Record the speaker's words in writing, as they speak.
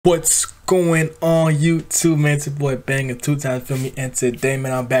What's going on YouTube, man? It's your boy Banger 2 times, feel me? And today,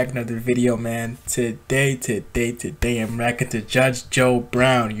 man, I'm back in another video, man. Today I'm racking to Judge Joe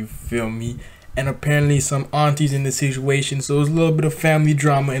Brown, you feel me? And apparently some aunties in the situation, so there's a little bit of family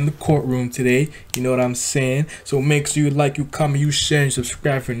drama in the courtroom today, you know what I'm saying? So make sure you like, you comment, you share, and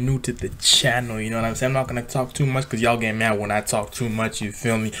subscribe if you're new to the channel, you know what I'm saying? I'm not gonna talk too much because y'all get mad when I talk too much, you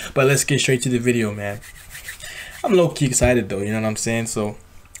feel me? But let's get straight to the video, man. I'm low-key excited though, you know what I'm saying? So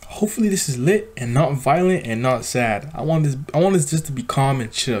hopefully this is lit and not violent and not sad. I want this just to be calm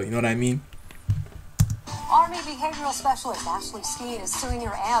and chill, you know what I mean? Army behavioral specialist Ashley Skeen is suing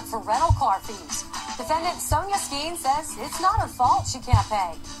your aunt for rental car fees. Defendant Sonia Skeen says it's not her fault she can't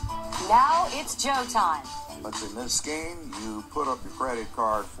pay. Now it's Joe time. But Ms. Skeen, you put up your credit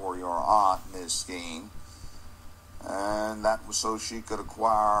card for your aunt, Ms. Skeen, and that was so she could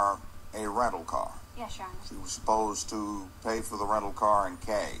acquire a rental car. Yes, Your Honor. She was supposed to pay for the rental car in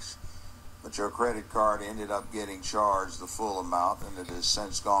cash, but your credit card ended up getting charged the full amount, and it has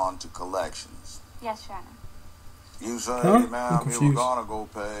since gone to collections. Yes, Your Honor. You say, I'm you were gonna go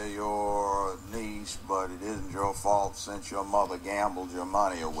pay your niece, but it isn't your fault since your mother gambled your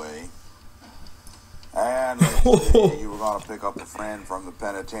money away. And let's say you were gonna pick up a friend from the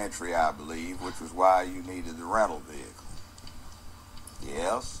penitentiary, I believe, which was why you needed the rental vehicle.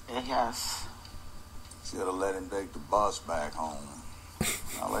 Yes? Yes. Should have let him take the bus back home.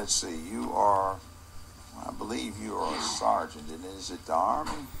 Now let's see, you are, I believe you are a sergeant, and is it the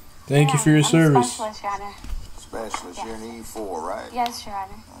Army? Thank you for your I'm service. Specialist, Your Honor. Specialist, Yes. you're in E4, right? Yes, Your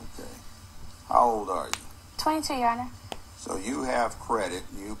Honor. Okay. How old are you? 22, Your Honor. So you have credit,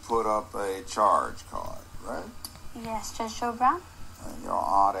 and you put up a charge card, right? Yes, Judge Joe Brown. And your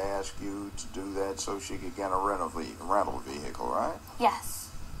aunt asked you to do that so she could get a rental vehicle, right? Yes.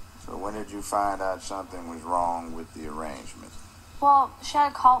 So when did you find out something was wrong with the arrangement? Well, she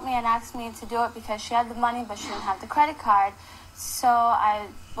had called me and asked me to do it because she had the money, but she didn't have the credit card. So I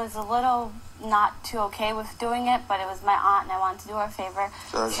was a little not too okay with doing it, but it was my aunt and I wanted to do her a favor.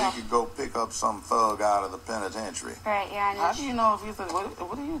 So she could go pick up some thug out of the penitentiary. Right, Your Honor. How do you know if he's a,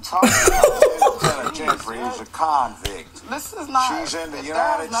 what are you talking about? Penitentiary is a convict. This is not. She's in the this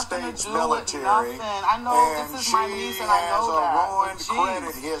United has nothing States to do with military, nothing. I know and this is she my niece and I know that. has a ruined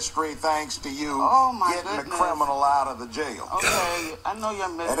but credit geez. history thanks to you Oh, my getting the goodness. criminal out of the jail. Okay, I know you're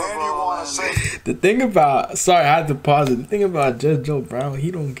miserable. And then you want to say, The thing about, sorry, I had to pause it. The thing about Judge Joe Brown,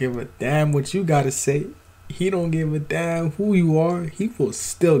 he don't give a damn what you gotta say. He don't give a damn who you are. He will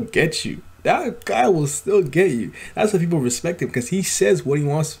still get you. That guy will still get you. That's why people respect him, because he says what he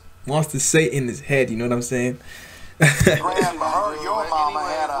wants to say in his head. You know what I'm saying? Grandma, your mama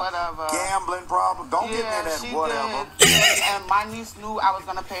Anyway, had a whatever. gambling problem. Don't give me that she whatever. did. And my niece knew I was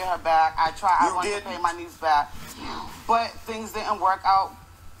gonna pay her back. I wanted to didn't? pay my niece back, but things didn't work out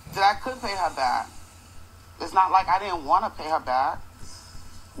that I could pay her back. It's not like I didn't want to pay her back.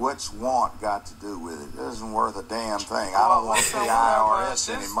 What's want got to do with it? It isn't worth a damn thing. I Well, don't want to listen, pay whatever. IRS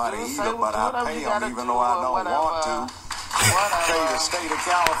any Just money do either, say but I whatever pay you them gotta even do though I or don't whatever. want to. Pay the state of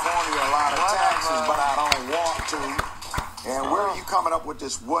California a lot of taxes, but I don't want to. And where are you coming up with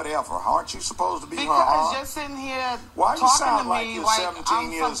this whatever? Aren't you supposed to be her Because aunt? you're sitting here Why you talking sound to like me you're like 17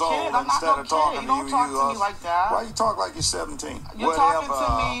 I'm years some old kid. I'm not instead no of talking kid. to You don't talk to me like that. Why you talk like you're 17? You're talking to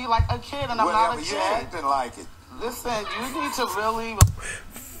me like a kid, and I'm not a Whatever, you're kid. acting like it. Listen, you need to really.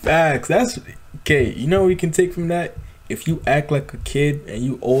 Facts. That's okay. You know what you can take from that? If you act like a kid and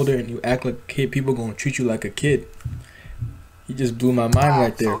you older and you act like a kid, people gonna treat you like a kid. He just blew my mind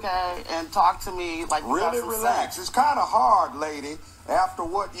right there. Okay, and talk to me like you got Really some relax. sense. It's kind of hard, lady, after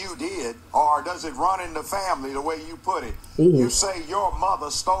what you did, or does it run in the family the way you put it? Ooh. You say your mother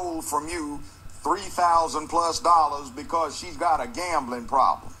stole from you $3,000+ because she's got a gambling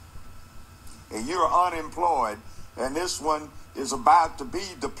problem, and you're unemployed, and this one is about to be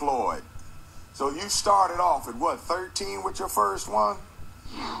deployed. So you started off at what, 13 with your first one?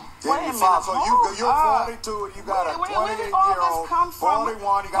 Wait a minute, So hold you're up. 42 and you got a Where did all this 28-year-old, come from?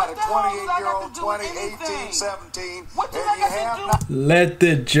 41, you got a What the hell does that got 28-year-old, to do with 20, 18, anything? 17, What does and that you got to have do not. Let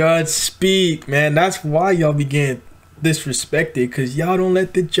the judge speak, man. That's why y'all be getting disrespected, because y'all don't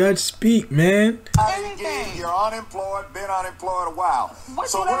let the judge speak, man. anything? You're unemployed, been unemployed a while. What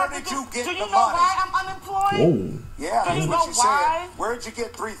So do that where have did to you do? get Do you the know money? why I'm unemployed? Whoa. Yeah, Do that's you what know you why? said. Where'd you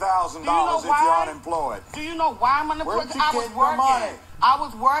get $3,000 Do you know if why? you're unemployed? Do you know why I'm unemployed? Where'd you I was get the money? working. I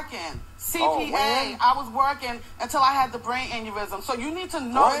was working. CPA. when? I was working until I had the brain aneurysm. So you need to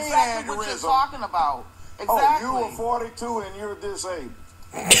know Brain exactly what you're aneurysm? talking about. Exactly. Oh, you were 42 and you're disabled.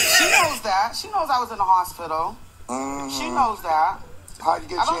 She knows that. She knows I was in the hospital. She knows that. How do you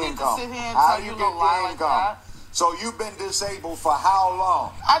get I don't your need to income? sit here and How tell do you you no get lie your like income? that. So you've been disabled for how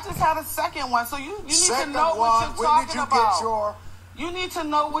long? I just had a second one, so you need to know what you're talking about. You need to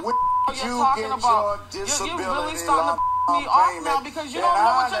know what you're talking about. You're really starting to me off now because you don't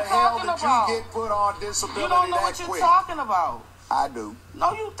know what you're talking about. You get put on disability. You don't know what you're talking about. I do.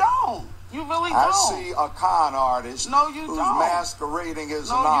 No, you don't. You really don't. I see a con artist who's masquerading as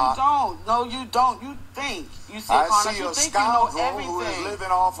an art. No, you don't. You think. You see a con artist. You think you know everything. Who is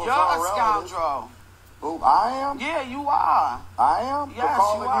living off of You're a scoundrel. Who, I am? Yeah, you are. I am? Yes, for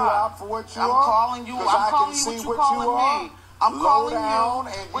calling you are. out for what you I'm are? calling you. I'm calling you what you calling me. I'm calling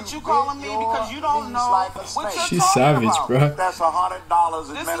you what you calling me because you don't know what you're She's talking savage, about. bro. That's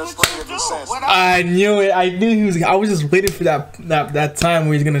 $100 administrative assessment. I knew it. I knew he was. I was just waiting for that time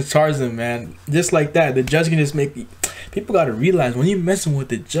where he's gonna charge them, man. Just like that, the judge can just make. People gotta realize when you're messing with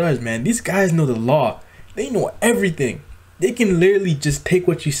the judge, man. These guys know the law. They know everything. They can literally just take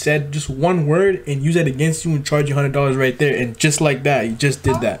what you said, just one word, and use it against you and charge you $100 right there. And just like that, you just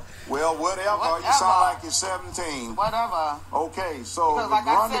did that. Well, whatever. You sound like you're 17. Whatever. Okay, so because like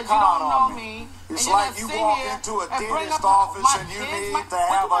I said, you don't know me. It's like you walk into a dentist office and you need to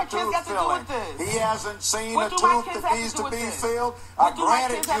have a tooth filling. He hasn't seen a tooth that needs to be filled. I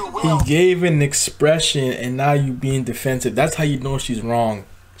granted you will. He gave an expression, and now you being defensive. That's how you know she's wrong.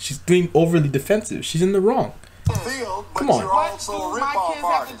 She's being overly defensive. She's in the wrong. Field, but come on. You're also a rip-off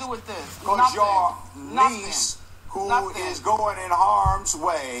artist. Because your niece, who is going in harm's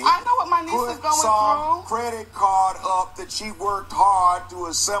way, I know what my niece is going some credit card up that she worked hard to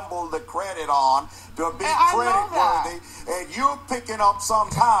assemble the credit on to be credit worthy, and you're picking up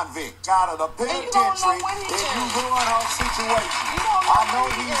some convict out of the penitentiary, and you ruin her situation. I know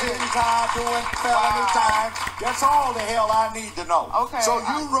he's in time doing felony time. That's all the hell I need to know. Okay. So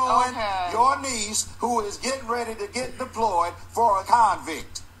you ruined your niece, who is getting ready to get deployed, for a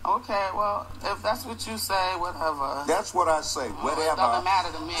convict. Okay, well, if that's what you say, whatever. That's what I say, whatever. It doesn't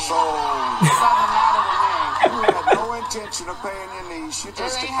matter to me. So, it doesn't matter to me. You have no intention of paying your niece. You're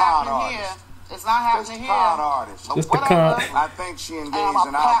just a con artist. It's not happening here. Just a con artist. Just a con. I think she engaged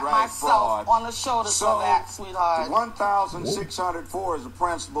in outright fraud. On the shoulders for that, sweetheart. 1,604 is the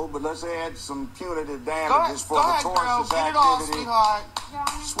principal, but let's add some punitive damages for the tortious activity. Go ahead, sweetheart.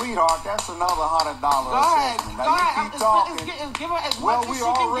 Sweetheart, that's another $100 assessment. Now you keep talking. Give her as well, much as we she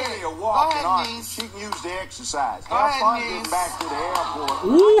can already get. are walking, ahead, aren't we? niece. She can use the exercise. Go Have fun ahead, getting back to the airport. I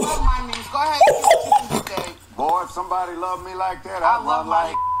love my niece. Go ahead and get what you can get, babe. Boy, if somebody loved me like that, I I'd love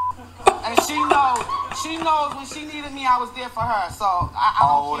run like... And she knows when she needed me, I was there for her. So I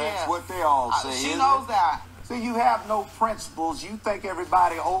don't care. That's what they all say. She knows that. See, you have no principles. You think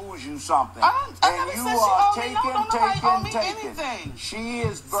everybody owes you something. I never said she owed me. No, nobody owed me anything. She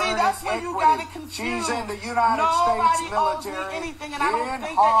is burning that's where you got it confused. She's in the United States military. Nobody owes me anything, and I don't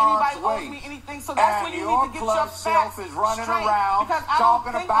think that anybody owes me anything. So that's where you need to get your facts is running straight, around because I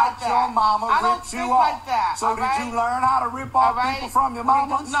talking don't think about like your that. mama I don't ripped you think off. like that. So did you learn how to rip off people from your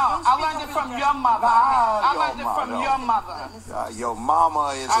mama? No, I learned it from your mother. I learned it from your mother. Your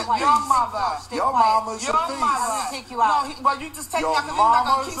mama is a thief. Your mother. Your mama's a thief. Take you out. No, well, you just take your me out because you're not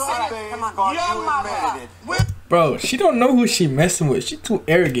going to keep mama's saying a it. thief because you admitted it. Bro, she don't know who she messing with. She too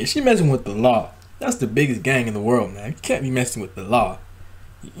arrogant. She messing with the law. That's the biggest gang in the world, man. You can't be messing with the law.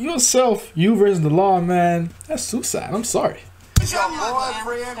 Yourself, you versus the law, man. That's suicide. I'm sorry. Your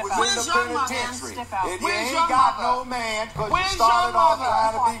boyfriend was in the penitentiary. And you ain't got no man because you started off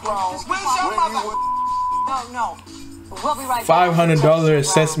trying to be grown. Where's your mother? No. We'll be right back. $500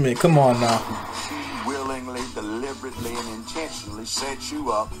 assessment. Come on now. She willingly, deliberately, and intentionally set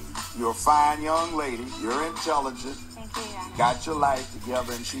you up. You're a fine young lady. You're intelligent. Got your life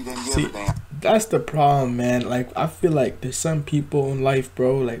together, and she didn't give a damn. That's the problem, man. Like, I feel like there's some people in life,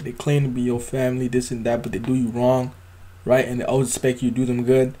 bro, like they claim to be your family, this and that, but they do you wrong, right? And they always expect you to do them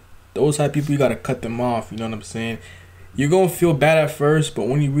good. Those type of people, you gotta cut them off. You know what I'm saying? You're gonna feel bad at first, but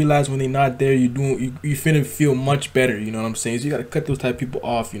when you realize when they're not there, you finna feel much better. You know what I'm saying? So you gotta cut those type of people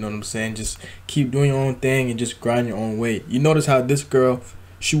off. You know what I'm saying? Just keep doing your own thing and just grind your own way. You notice how this girl,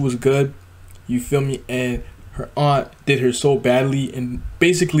 she was good. You feel me? And her aunt did her so badly, and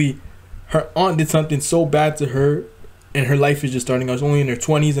basically, her aunt did something so bad to her, and her life is just starting out. She's only in her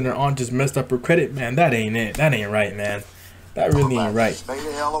 20s, and her aunt just messed up her credit. Man, that ain't it. That ain't right, man. That really ain't right. Stay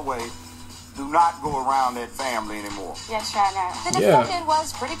the hell away. Do not go around that family anymore. Yes, Shannon. The defendant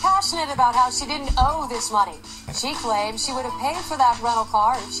was pretty passionate about how she didn't owe this money. She claimed she would have paid for that rental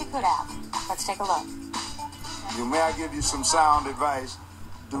car if she could have. Let's take a look. May I give you some sound advice?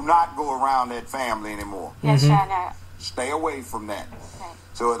 Do not go around that family anymore. Yes, Shannon. Stay away from that. Okay.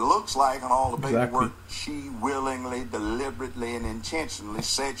 So it looks like on all the paperwork, she willingly, deliberately, and intentionally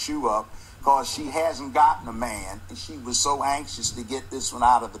set you up because she hasn't gotten a man, and she was so anxious to get this one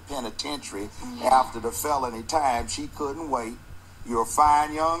out of the penitentiary after the felony time, she couldn't wait. You're a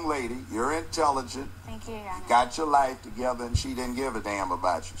fine young lady. You're intelligent. Thank you, Your Honor. Got your life together, and she didn't give a damn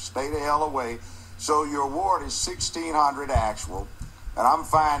about you. Stay the hell away. So your award is $1,600 actual, and I'm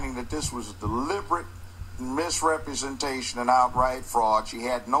finding that this was a deliberate misrepresentation and outright fraud. She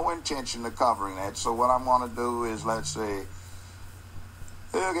had no intention of covering that. So what I'm going to do is, let's say,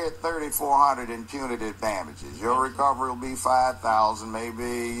 you'll get $3,400 in punitive damages. Your recovery will be $5,000.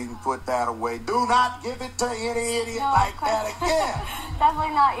 Maybe you can put that away. Do not give it to any idiot like that again.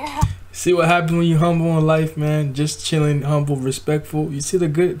 Definitely not, Your Honor. See what happens when you humble in life, man. Just chilling, humble, respectful. You see the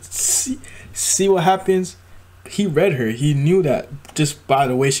good. See what happens. He read her. He knew that just by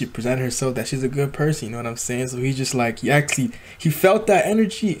the way she presented herself that she's a good person. You know what I'm saying? So he just like he felt that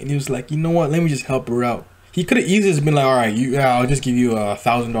energy and he was like, you know what? Let me just help her out. He could have easily just been like, all right, I'll just give you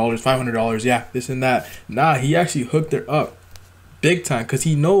 $1,000, $500, yeah, this and that. Nah, he actually hooked her up big time because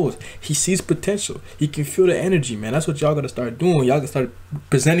he knows, he sees potential. He can feel the energy, man. That's what y'all gotta start doing. Y'all gotta start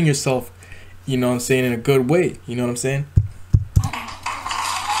presenting yourself, you know what I'm saying, in a good way. You know what I'm saying? You're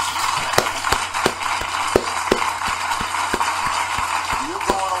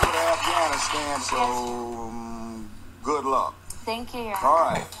going over to Afghanistan, so good luck. Thank you, Your Honor. All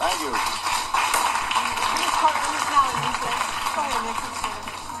right, thank you.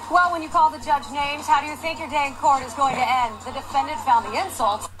 Well, when you call the judge names, how do you think your day in court is going to end? The defendant found the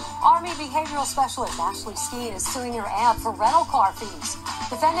insults. Army behavioral specialist Ashley Skeen is suing her aunt for rental car fees.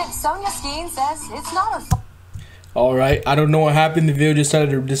 Defendant Sonia Skeen says it's not her fault. All right, I don't know what happened. The video just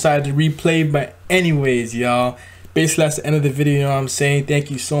decided to replay, but anyways, y'all, basically that's the end of the video. You know what I'm saying?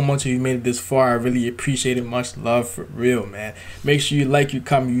 Thank you so much if you made it this far. I really appreciate it. Much love, for real, man. Make sure you like, you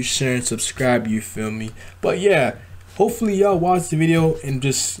comment, you share, and subscribe. You feel me? But yeah, hopefully y'all watch the video and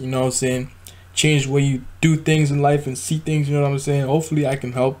just, you know what I'm saying, change the way you do things in life and see things. You know what I'm saying? Hopefully I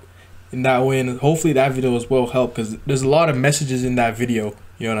can help in that way, and hopefully that video as well help, because there's a lot of messages in that video,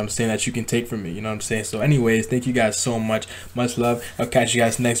 you know what I'm saying, that you can take from it. You know what I'm saying? So anyways, thank you guys so much. Much love. I'll catch you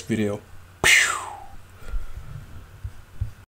guys next video. Pew.